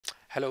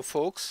Hello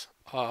folks,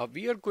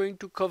 we are going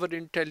to cover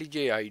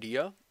IntelliJ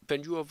IDEA.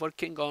 When you are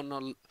working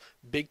on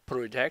big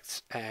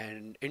projects,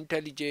 and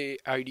IntelliJ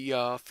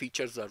IDEA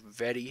features are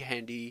very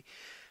handy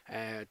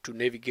to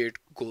navigate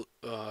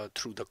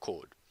through the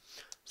code.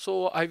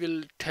 So I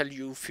will tell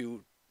you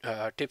few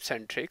tips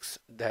and tricks,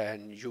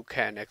 then you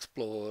can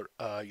explore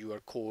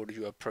your code,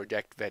 your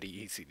project very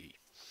easily.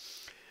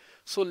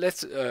 So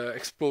let's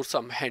explore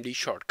some handy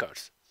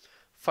shortcuts.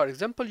 For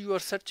example, you are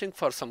searching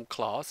for some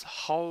class,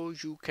 how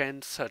you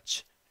can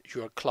search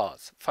your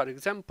class. For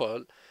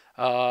example,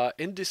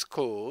 in this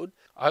code,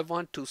 I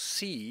want to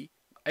see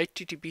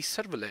HTTP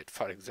servlet,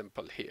 for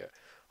example, here.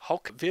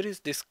 Where is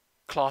this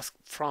class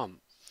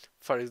from?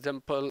 For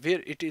example,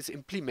 where it is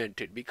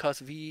implemented,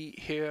 because we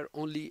here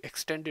only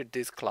extended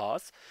this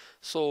class.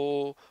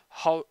 So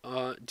how,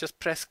 just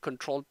press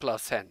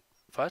Ctrl+N.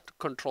 What?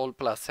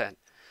 Ctrl+N.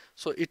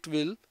 So it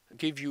will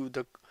give you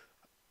the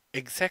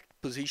exact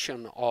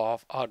position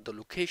of or the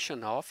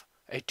location of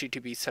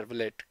HTTP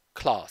servlet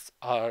class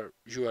or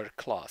your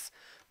class,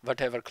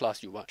 whatever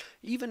class you want.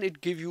 Even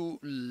it give you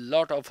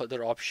lot of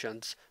other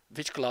options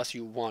which class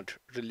you want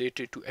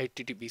related to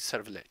HTTP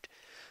servlet.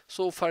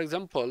 So for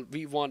example,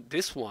 we want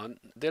this one.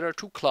 There are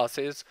two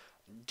classes,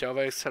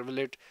 Java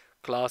servlet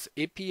class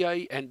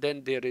API, and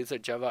then there is a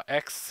Java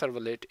X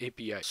servlet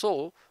API.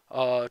 So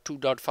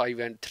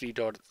 2.5 and 3.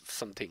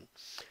 something.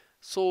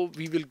 So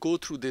we will go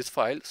through this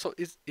file. So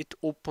it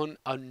open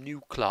a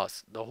new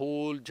class, the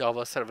whole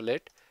Java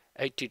servlet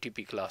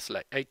HTTP class,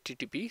 like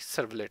HTTP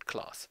servlet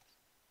class.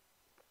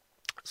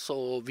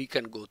 So we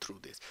can go through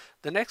this.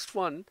 The next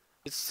one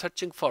is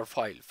searching for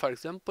file. For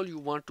example, you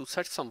want to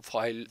search some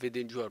file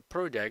within your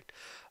project.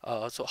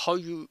 So how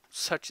you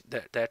search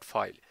that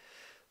file?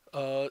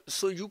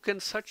 So you can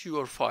search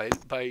your file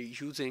by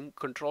using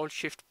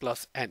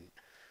Ctrl+Shift+N.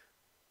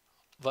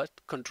 What?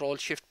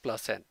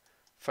 Ctrl+Shift+N.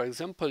 For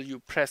example, you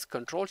press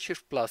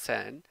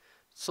Ctrl+Shift+N,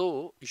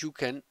 so you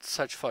can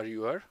search for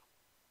your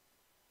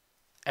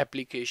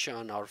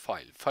application or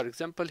file. For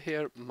example,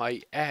 here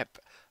MyApp,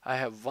 I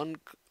have one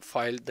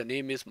file, the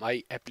name is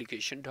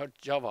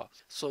myapplication.java.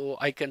 So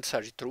I can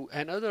search through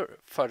another.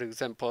 For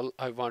example,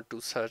 I want to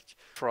search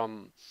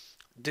from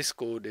this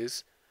code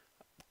is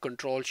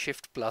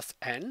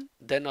Ctrl+Shift+N.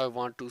 Then I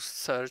want to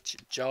search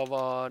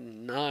Java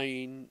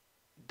 9.xml.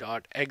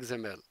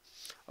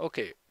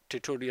 Okay,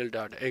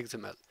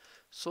 tutorial.xml.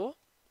 So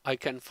I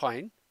can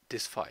find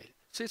this file.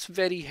 So it's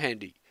very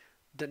handy.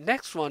 The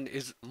next one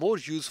is more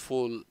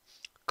useful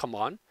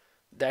command,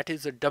 that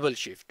is a double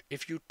shift.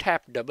 If you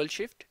tap double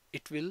shift,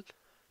 a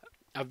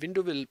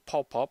window will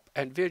pop up,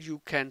 and where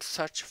you can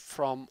search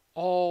from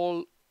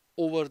all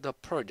over the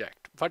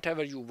project,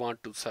 whatever you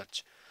want to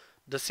search.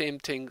 The same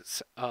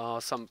things,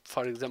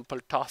 for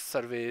example, task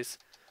surveys.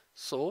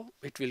 So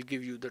it will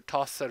give you the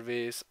task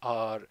surveys,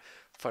 or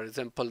for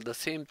example, the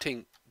same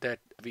thing that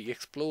we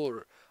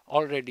explore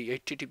already,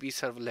 HTTP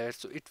servlet.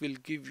 So it will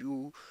give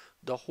you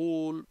the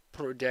whole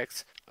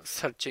project's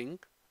searching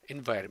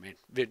environment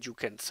where you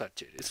can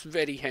search it. It's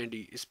very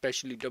handy,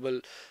 especially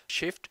double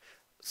shift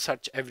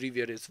search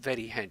everywhere is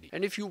very handy.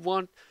 And if you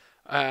want,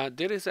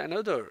 there is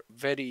another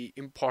very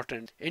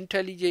important,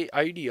 IntelliJ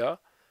IDEA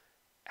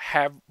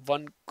have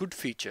one good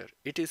feature.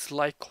 It is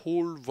like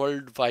whole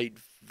world wide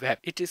web.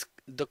 It is,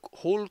 the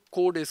whole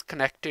code is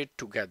connected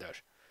together.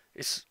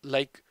 It's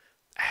like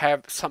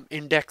have some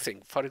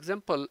indexing. For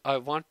example, I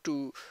want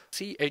to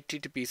see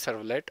HTTP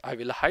servlet. I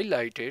will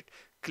highlight it,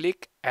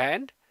 click,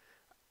 and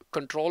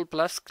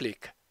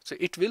Ctrl+click. So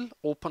it will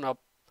open up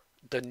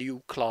the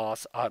new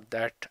class or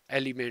that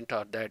element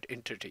or that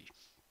entity.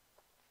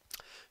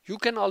 You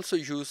can also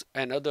use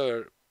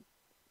another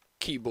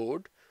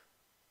keyboard,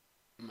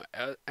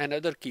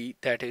 another key,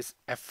 that is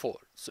F4.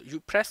 So you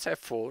press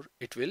F4,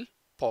 it will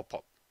pop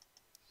up.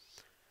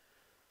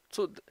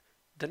 So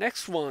the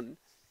next one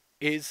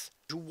is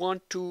you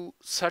want to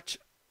search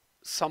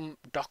some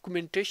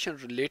documentation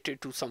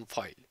related to some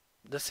file.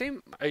 The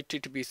same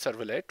HTTP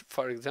servlet,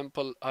 for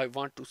example, I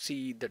want to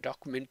see the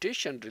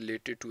documentation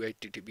related to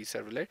HTTP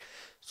servlet.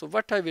 So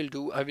what I will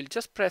do, I will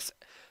just press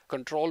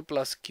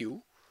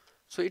Ctrl+Q.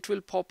 So it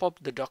will pop up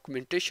the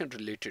documentation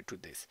related to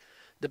this.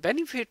 The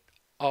benefit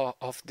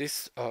of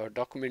this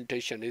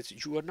documentation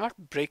is you are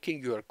not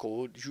breaking your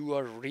code, you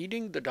are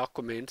reading the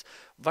documents,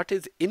 what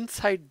is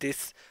inside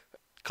this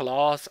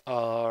class,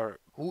 or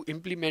who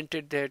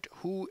implemented that,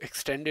 who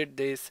extended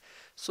this.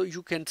 So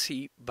you can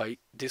see by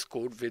this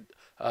code with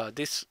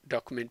this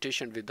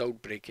documentation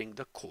without breaking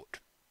the code.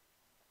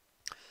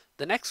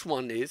 The next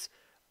one is,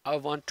 I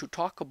want to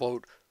talk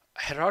about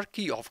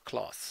hierarchy of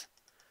class.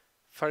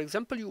 For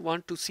example, you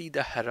want to see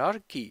the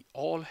hierarchy,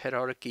 all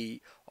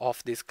hierarchy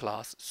of this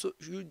class. So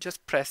you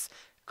just press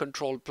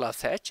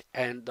Ctrl+H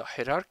and the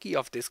hierarchy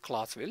of this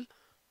class will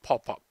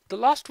pop up. The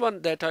last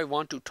one that I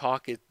want to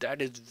talk is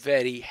that is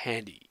very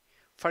handy.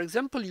 For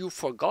example, you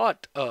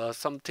forgot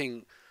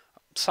something,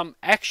 some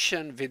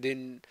action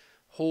within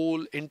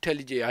whole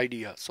IntelliJ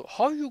IDEA. So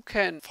how you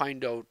can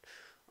find out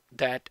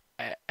that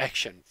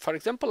action. For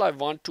example, I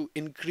want to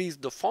increase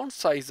the font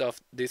size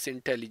of this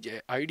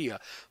IntelliJ IDEA,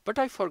 but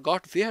I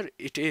forgot where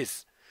it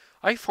is.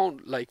 I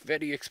found like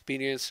very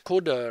experienced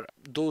coder,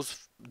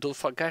 those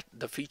forget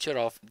the feature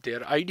of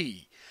their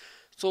IDE.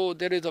 So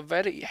there is a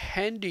very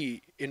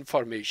handy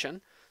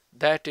information,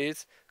 that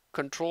is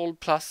Ctrl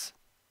plus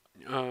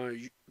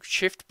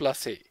Shift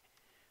plus A.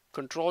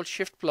 Ctrl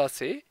Shift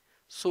plus A,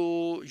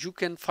 so you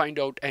can find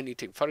out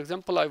anything. For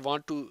example, I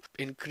want to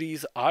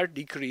increase or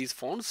decrease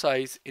font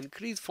size,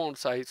 increase font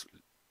size.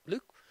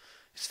 Look,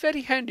 it's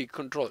very handy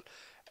control.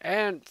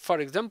 And for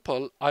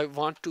example, I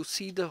want to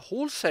see the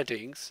whole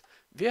settings.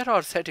 Where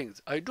are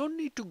settings? I don't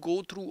need to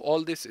go through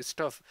all this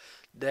stuff.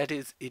 That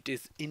is, it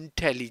is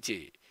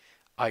IntelliJ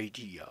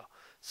IDEA.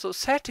 So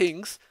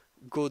settings,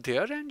 go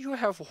there and you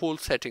have whole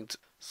settings.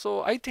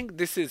 So I think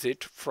this is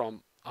it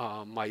from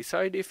my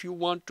side. If you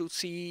want to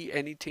see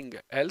anything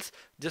else,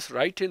 just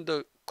write in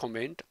the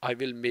comment. I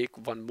will make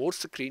one more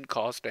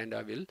screencast and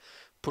I will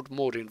put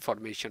more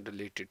information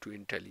related to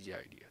IntelliJ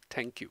IDEA.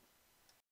 Thank you.